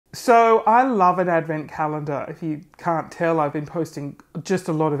So I love an advent calendar. If you can't tell, I've been posting just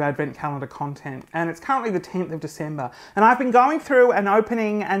a lot of advent calendar content, and it's currently the 10th of December. And I've been going through and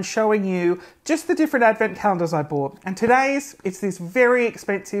opening and showing you just the different advent calendars I bought. And today's, it's this very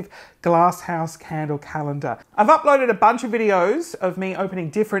expensive Glasshouse candle calendar. I've uploaded a bunch of videos of me opening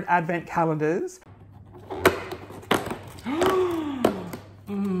different advent calendars.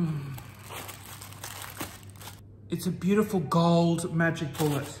 It's a beautiful gold magic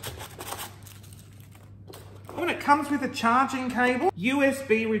bullet. Oh, and it comes with a charging cable,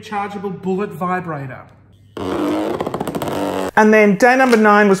 USB rechargeable bullet vibrator. And then day number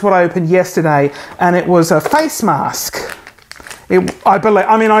 9 was what I opened yesterday, and it was a face mask. I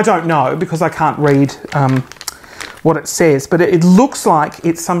don't know because I can't read what it says, but it looks like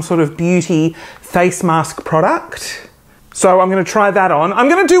it's some sort of beauty face mask product. So I'm going to try that on. I'm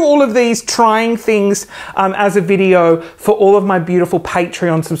going to do all of these trying things as a video for all of my beautiful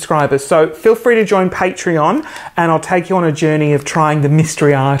Patreon subscribers. So feel free to join Patreon and I'll take you on a journey of trying the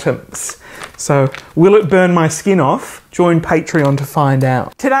mystery items. So will it burn my skin off? Join Patreon to find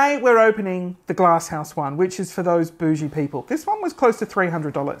out. Today we're opening the Glasshouse one, which is for those bougie people. This one was close to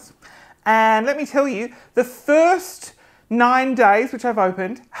 $300. And let me tell you, the first 9 days, which I've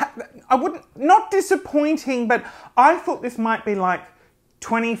opened, not disappointing, but I thought this might be like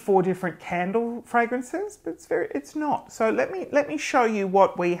 24 different candle fragrances, but it's not. So let me show you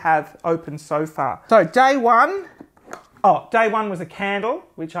what we have opened so far. So day one was a candle,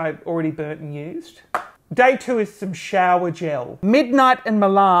 which I already burnt and used. Day 2 is some shower gel. Midnight and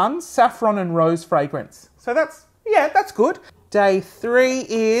Milan, saffron and rose fragrance. So that's good. Day 3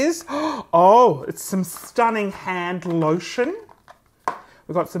 is, it's some stunning hand lotion.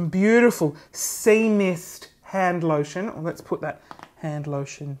 We've got some beautiful sea mist hand lotion. Oh, let's put that hand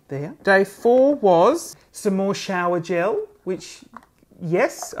lotion there. Day 4 was some more shower gel, which,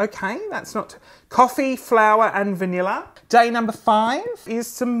 yes, okay, that's not... Coffee, flower and vanilla. Day number 5 is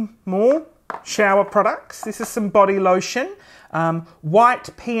some more shower products. This is some body lotion. White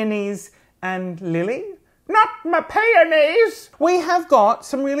peonies and lily. Not my peonies! We have got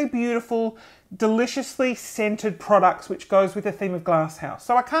some really beautiful, deliciously scented products which goes with the theme of Glasshouse.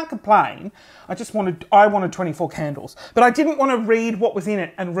 So I can't complain. I wanted 24 candles. But I didn't want to read what was in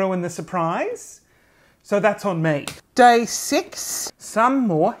it and ruin the surprise. So that's on me. Day 6, some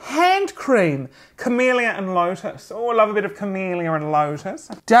more hand cream. Camellia and lotus. Oh, I love a bit of camellia and lotus.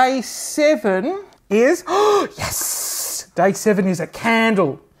 Day 7 is, yes! Day 7 is a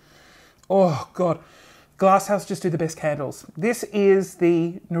candle. Oh, God. Glasshouse just do the best candles. This is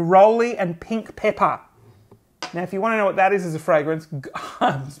the neroli and pink pepper. Now, if you want to know what that is as a fragrance,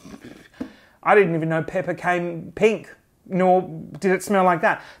 I didn't even know pepper came pink, nor did it smell like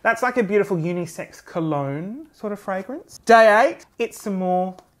that. That's like a beautiful unisex cologne sort of fragrance. Day 8, it's some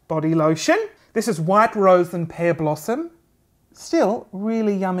more body lotion. This is white rose and pear blossom. Still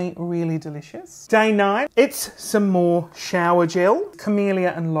really yummy, really delicious. Day 9, it's some more shower gel.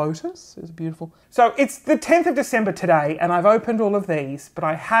 Camellia and lotus is beautiful. So it's the 10th of December today, and I've opened all of these, but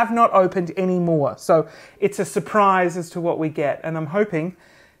I have not opened any more. So it's a surprise as to what we get, and I'm hoping...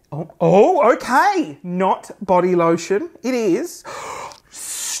 Oh, okay. Not body lotion. It is.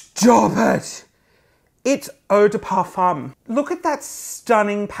 Stop it. It's eau de parfum. Look at that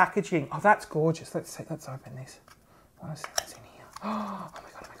stunning packaging. Oh, that's gorgeous. Let's open this. Let's see what's in here. Oh my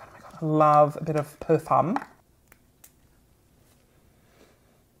god, oh my god, oh my god. I love a bit of parfum.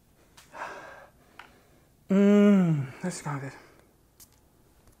 Let's go with it.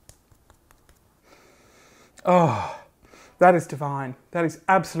 Oh, that is divine. That is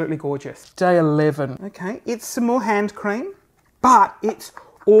absolutely gorgeous. Day 11. Okay, it's some more hand cream, but it's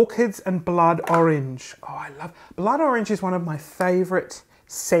orchids and blood orange. Oh, I love... Blood orange is one of my favourite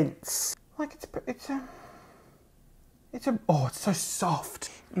scents. Like, oh, it's so soft.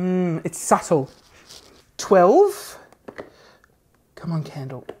 It's subtle. 12. Come on,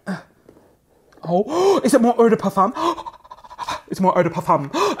 candle. Oh, is it more eau de parfum? It's more eau de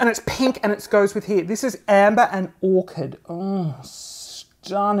parfum. And it's pink and it goes with here. This is amber and orchid. Oh,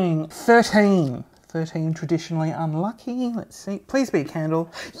 stunning. 13. 13, traditionally unlucky. Let's see. Please be a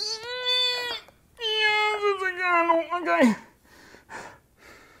candle. Yes, it's a candle. Okay.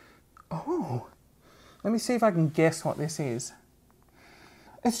 Oh. Let me see if I can guess what this is.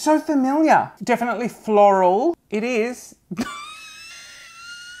 It's so familiar. Definitely floral. It is...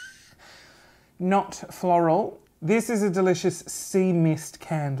 Not floral. This is a delicious sea mist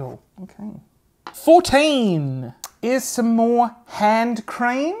candle. Okay. 14 is some more hand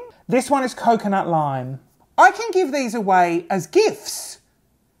cream. This one is coconut lime. I can give these away as gifts.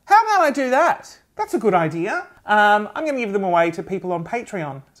 How about I do that? That's a good idea. I'm going to give them away to people on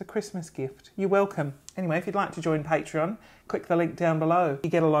Patreon as a Christmas gift. You're welcome. Anyway, if you'd like to join Patreon, click the link down below. You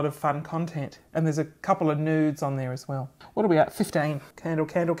get a lot of fun content. And there's a couple of nudes on there as well. What are we at? 15. Candle,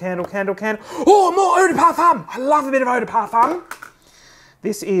 candle, candle, candle, candle. Oh, more eau de parfum! I love a bit of eau de parfum.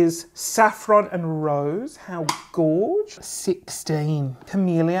 This is Saffron and Rose. How gorge. 16.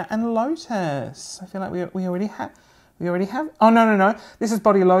 Camellia and Lotus. I feel like we already have... We already have... Oh, no. This is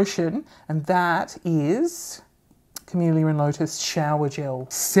body lotion. And that is Camellia and Lotus shower gel.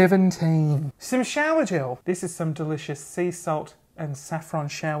 17. Some shower gel. This is some delicious sea salt and saffron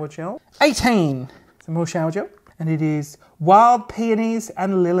shower gel. 18. Some more shower gel. And it is Wild Peonies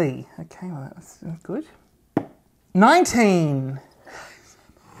and Lily. Okay, well, that's good. 19.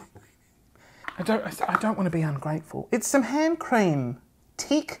 I don't want to be ungrateful. It's some hand cream.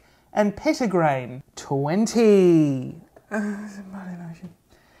 Teak and Petitgrain. 20. Body lotion.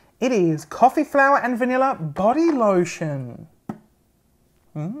 It is coffee flour and vanilla body lotion.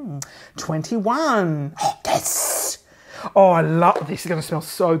 21. Oh, yes. Oh, I love this. Is going to smell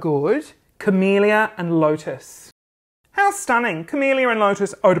so good. Camellia and Lotus. How stunning. Camellia and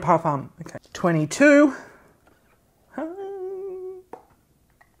Lotus eau de parfum. Okay. 22.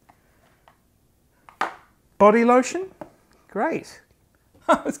 Body lotion. Great.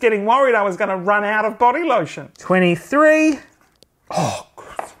 I was getting worried I was going to run out of body lotion. 23. Oh,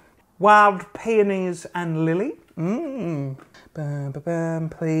 Wild Peonies and Lily. Bum, bum, bum,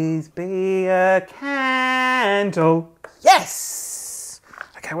 please be a candle. Yes!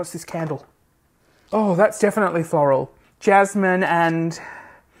 Okay, what's this candle? Oh, that's definitely floral. Jasmine and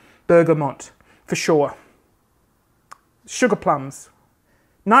bergamot, for sure. Sugar plums.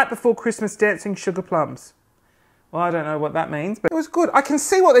 Night before Christmas dancing sugar plums. Well, I don't know what that means, but it was good. I can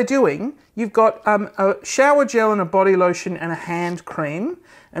see what they're doing. You've got a shower gel and a body lotion and a hand cream.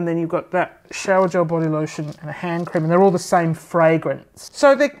 And then you've got that shower gel, body lotion and a hand cream. And they're all the same fragrance.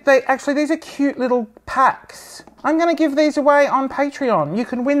 So they actually, these are cute little packs. I'm going to give these away on Patreon. You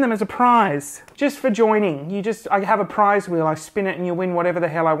can win them as a prize. Just for joining. I have a prize wheel. I spin it and you win whatever the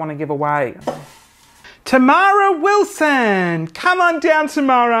hell I want to give away. Tamara Wilson. Come on down,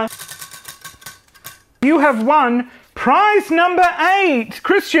 Tamara. You have won prize number 8.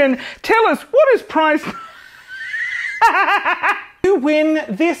 Christian, tell us, what is prize... You win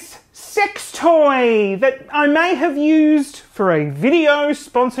this sex toy that I may have used for a video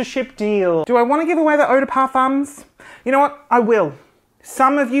sponsorship deal. Do I want to give away the eau de parfums? You know what? I will.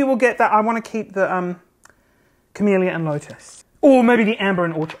 Some of you will get that. I want to keep the Camellia and Lotus. Or maybe the Amber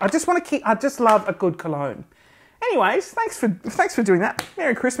and Orchard. I just love a good cologne. Anyways, thanks for doing that.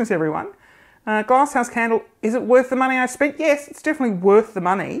 Merry Christmas, everyone. Glasshouse candle, is it worth the money I spent? Yes, it's definitely worth the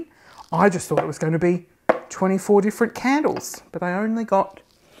money. I just thought it was going to be 24 different candles, but I only got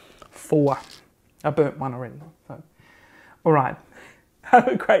 4. I burnt one already. So. All right. Have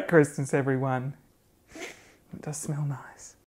a great Christmas, everyone. It does smell nice.